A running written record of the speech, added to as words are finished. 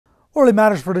What really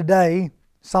matters for today,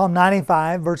 Psalm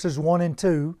 95, verses 1 and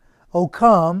 2. O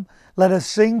come, let us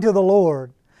sing to the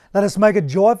Lord. Let us make a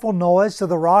joyful noise to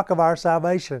the rock of our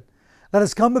salvation. Let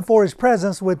us come before His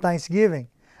presence with thanksgiving.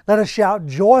 Let us shout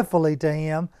joyfully to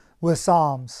Him with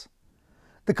psalms.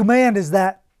 The command is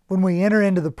that when we enter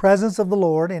into the presence of the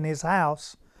Lord in His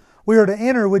house, we are to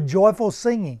enter with joyful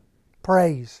singing,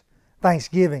 praise,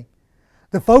 thanksgiving.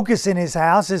 The focus in His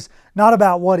house is not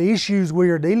about what issues we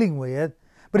are dealing with,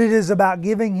 but it is about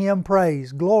giving Him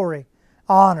praise, glory,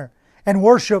 honor, and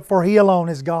worship, for He alone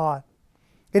is God.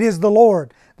 It is the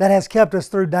Lord that has kept us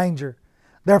through danger.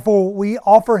 Therefore, we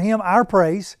offer Him our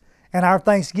praise and our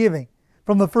thanksgiving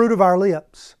from the fruit of our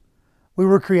lips. We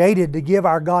were created to give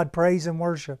our God praise and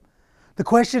worship. The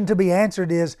question to be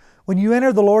answered is, when you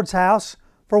enter the Lord's house,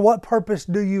 for what purpose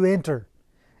do you enter?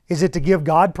 Is it to give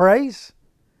God praise?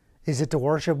 Is it to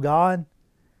worship God?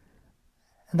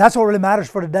 And that's what really matters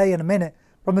for today in a minute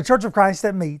from the Church of Christ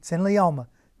that meets in Leoma,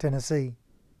 Tennessee.